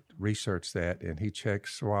doctor research that, and he checked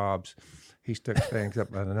swabs. He stuck things up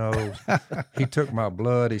my nose. He took my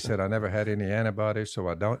blood. He said, I never had any antibodies, so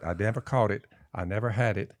I never caught it. I never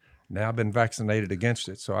had it. Now I've been vaccinated against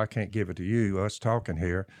it, so I can't give it to you, us talking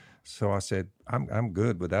here. So I said, I'm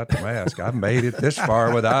good without the mask. I've made it this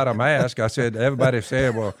far without a mask. I said, everybody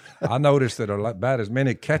said, well, I noticed that about as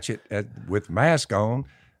many catch it with mask on.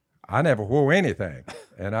 I never wore anything,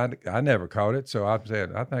 and I never caught it. So I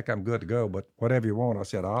said, I think I'm good to go, but whatever you want. I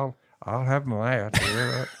said, I'll have my mask.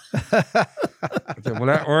 I said, will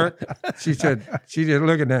that work? She said, she just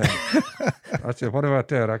looking at me. I said, what about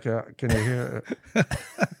that? Can you hear it?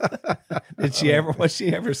 What'd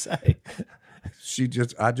she ever say?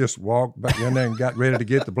 I just walked back in there and got ready to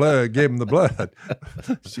get the blood, gave him the blood.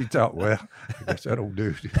 She thought, well, I guess that'll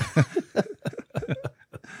do.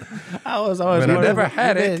 I was always I never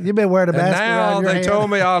had it. You've been wearing a mask and now around your they hand. told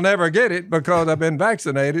me I'll never get it because I've been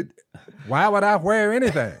vaccinated. Why would I wear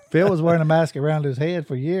anything? Phil was wearing a mask around his head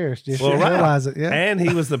for years. Just didn't realize it. Yeah. And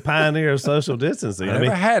he was the pioneer of social distancing. I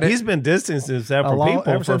never had it. He's been distancing himself from people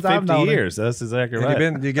ever for since I've 50 known him. years. That's exactly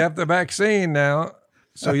right. You got the vaccine now,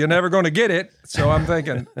 so you're never going to get it. So I'm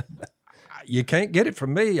thinking, you can't get it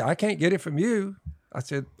from me. I can't get it from you. I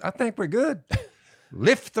said, I think we're good.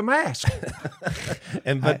 Lift the mask.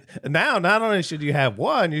 But now, not only should you have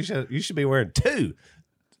one, you should be wearing two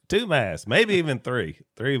masks, maybe even three.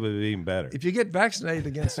 Three would be even better. If you get vaccinated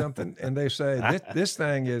against something and they say this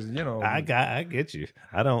thing is, I get you.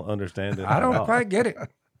 I don't understand it. I don't quite get it.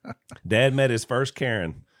 Dad met his first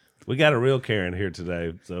Karen. We got a real Karen here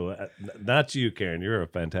today. So not you, Karen. You're a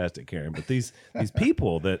fantastic Karen. But these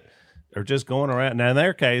people that are just going around. Now, in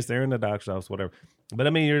their case, they're in the doctor's office, whatever. But I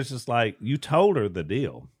mean, you're just like, you told her the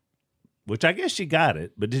deal, which I guess she got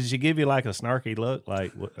it. But did she give you like a snarky look?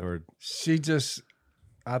 Or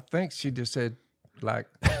I think she just said, like,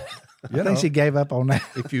 I think she gave up on that.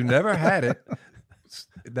 if you never had it,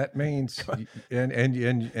 that means,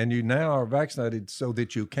 and you now are vaccinated so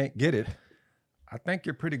that you can't get it. I think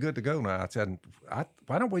you're pretty good to go now. I said,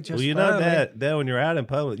 why don't we just? Well, you know that when you're out in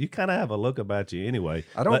public, you kind of have a look about you anyway.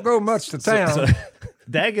 I don't go much to town. So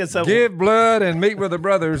Dad gets up, give blood, and meet with the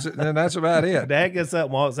brothers, and that's about it. Dad gets up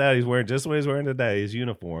and walks out. He's wearing just what he's wearing today, his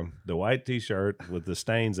uniform, the white T-shirt with the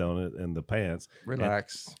stains on it, and the pants.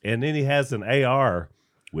 Relax. And then he has an AR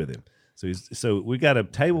with him. So we got a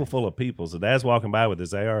table full of people. So Dad's walking by with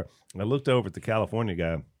his AR. I looked over at the California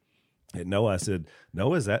guy. And Noah, I said,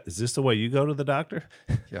 Noah, is this the way you go to the doctor?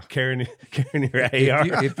 Yeah. carrying your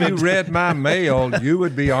AR. If you read my mail, you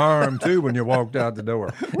would be armed too when you walked out the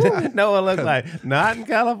door. Noah looked like, not in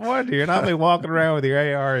California. You're not be walking around with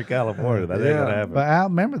your AR in California. That ain't gonna happen. But I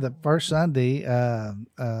remember the first Sunday.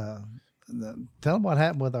 Tell them what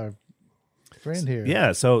happened with our friend here.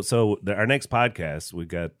 Yeah. So our next podcast, we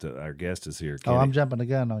got our guest is here. Kenny. Oh, I'm jumping the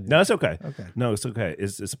gun on you. No, it's okay. Okay. No, it's okay.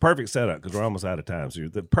 It's a perfect setup because we're almost out of time. So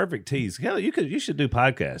the perfect tease. Hell, you should do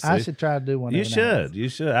podcasts. I should try to do one. You should.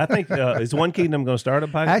 I think is One Kingdom going to start a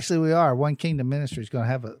podcast? Actually, we are. One Kingdom Ministry is going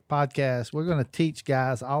to have a podcast. We're going to teach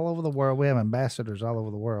guys all over the world. We have ambassadors all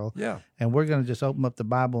over the world. Yeah. And we're going to just open up the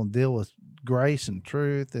Bible and deal with grace and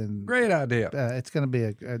truth. And Great idea. it's going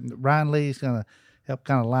to be Ryan Lee's going to help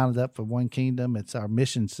kind of line it up for One Kingdom. It's our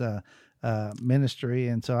missions ministry,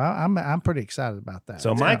 and so I'm pretty excited about that.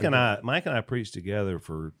 So Mike and I preached together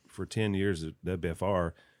for 10 years at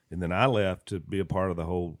WFR, and then I left to be a part of the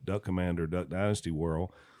whole Duck Commander, Duck Dynasty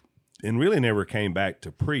world, and really never came back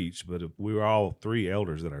to preach. But we were all three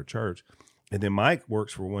elders at our church. And then Mike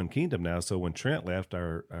works for One Kingdom now. So when Trent left,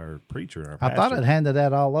 our preacher, our pastor, I thought it handed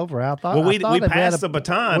that all over. we passed the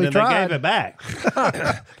baton and they gave it back.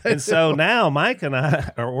 And so now Mike and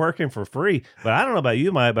I are working for free. But I don't know about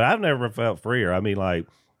you, Mike, but I've never felt freer. I mean, like,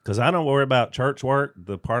 because I don't worry about church work,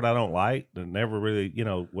 the part I don't like, and never really,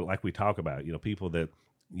 like we talk about, people that,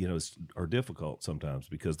 are difficult sometimes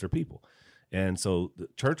because they're people. And so the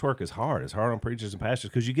church work is hard. It's hard on preachers and pastors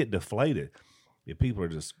because you get deflated. if people are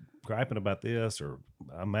just griping about this, or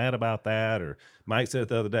I'm mad about that, or Mike said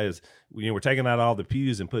the other day is, we're taking out all the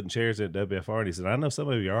pews and putting chairs at WFR, and he said, I know some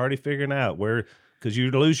of you are already figuring out where, because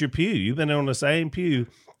you lose your pew. You've been on the same pew,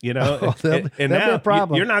 and now be a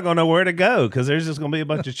problem. you're not going to know where to go because there's just going to be a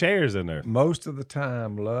bunch of chairs in there. Most of the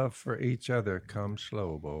time, love for each other comes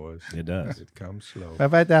slow, boys. It does. It comes slow. In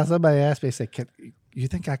fact, now somebody asked me, said, you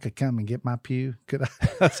think I could come and get my pew? Could I?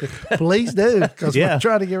 I said, please do, because we're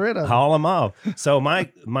trying to get rid of it. Haul them off. So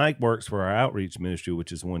Mike works for our outreach ministry,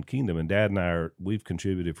 which is One Kingdom, and Dad and I we've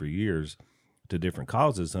contributed for years to different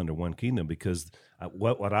causes under One Kingdom, because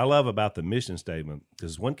what I love about the mission statement,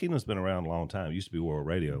 because One Kingdom's been around a long time, it used to be World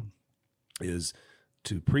Radio, is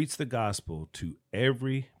to preach the gospel to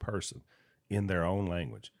every person in their own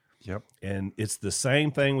language. Yep. And it's the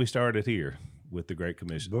same thing we started here with the Great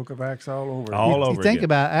Commission. Book of Acts all over. You think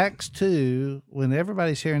about Acts 2, when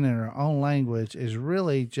everybody's hearing in their own language, is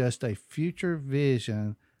really just a future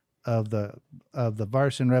vision of the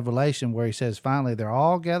verse in Revelation where he says, finally, they're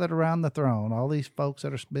all gathered around the throne, all these folks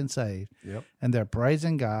that have been saved, and they're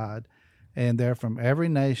praising God, and they're from every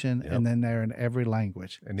nation, and then they're in every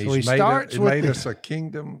language. And so he made us a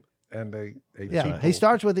kingdom and a people. He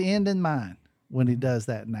starts with the end in mind when he does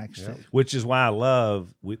that in Acts 2. Which is why I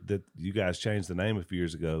love that you guys changed the name a few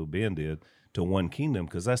years ago, Ben did, to One Kingdom,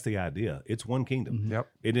 because that's the idea. It's one kingdom. Mm-hmm. Yep.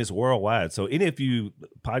 It is worldwide. So any of you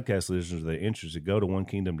podcast listeners that are interested, go to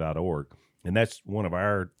onekingdom.org, and that's one of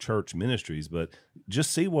our church ministries. But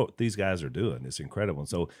just see what these guys are doing. It's incredible. And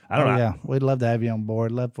so I don't know. Yeah, we'd love to have you on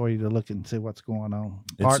board. Love for you to look and see what's going on.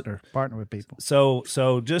 Partner with people. So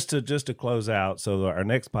just to close out. So our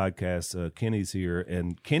next podcast, Kenny's here,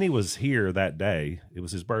 and Kenny was here that day. It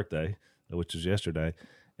was his birthday, which was yesterday.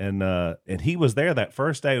 And he was there that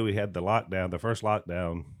first day we had the first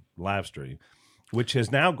lockdown live stream, which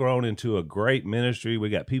has now grown into a great ministry. We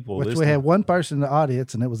got people listening. We had one person in the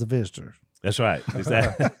audience, and it was a visitor. That's right.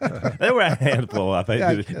 There were a handful, I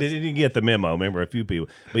think. They didn't get the memo. Remember, a few people.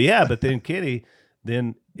 But then Kenny,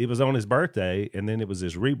 then it was on his birthday, and then it was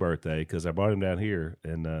his rebirthday, because I brought him down here,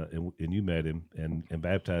 and you met him and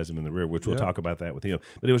baptized him in the river, which we'll talk about that with him.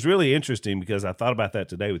 But it was really interesting, because I thought about that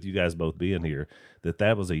today with you guys both being here,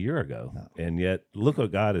 that was a year ago. And yet, look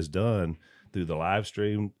what God has done through the live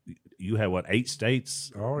stream. You had, 8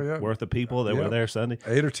 states worth of people that were there Sunday?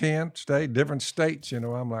 8 or 10 different states.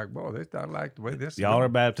 I'm like, boy, I like the way this Y'all are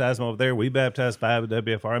baptizing over there. We baptized 5 at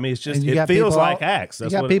WFR. I mean, it's just, it feels like Acts. You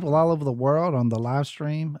got people all over the world on the live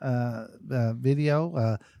stream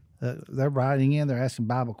video. They're writing in. They're asking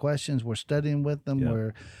Bible questions. We're studying with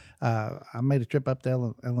them. I made a trip up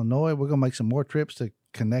to Illinois. We're going to make some more trips to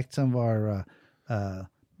connect some of our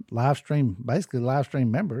live stream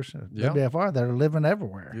members, WFR, that are living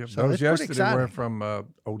everywhere. Yep. So those yesterday were from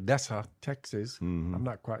Odessa, Texas. Mm-hmm. I'm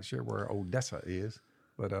not quite sure where Odessa is,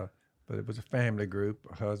 but it was a family group,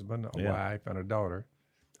 a husband, a wife, and a daughter.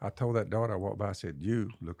 I told that daughter I walked by, I said, you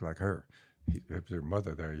look like her. It was her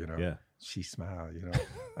mother there, Yeah. She smiled,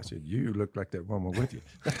 I said, you look like that woman with you.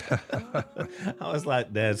 I was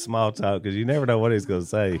like, Dad, small talk, because you never know what he's going to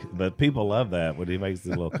say. But people love that when he makes the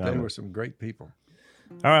little comment. They were some great people.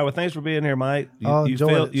 All right. Well, thanks for being here, Mike. You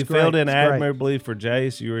filled in admirably for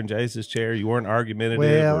Jace. You were in Jace's chair. You weren't argumentative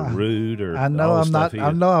or rude or. I know I'm not.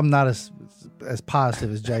 I know I'm not as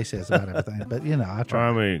positive as Jace is about everything. But I try.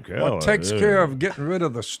 I mean, what takes care of getting rid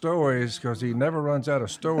of the stories, because he never runs out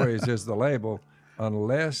of stories, is the label,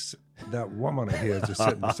 unless that woman of his is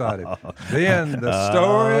sitting beside him. Then the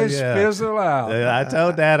stories fizzle out. I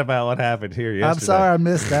told Dad about what happened here yesterday. I'm sorry I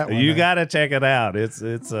missed that one. You got to check it out. It's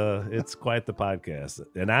quite the podcast,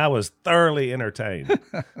 and I was thoroughly entertained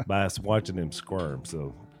by watching him squirm.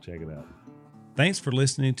 So check it out. Thanks for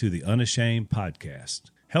listening to the Unashamed podcast.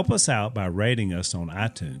 Help us out by rating us on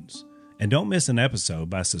iTunes, and don't miss an episode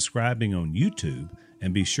by subscribing on YouTube.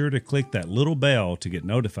 And be sure to click that little bell to get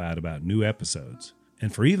notified about new episodes.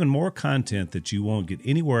 And for even more content that you won't get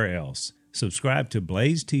anywhere else, subscribe to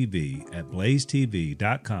Blaze TV at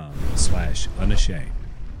blazetv.com/unashamed.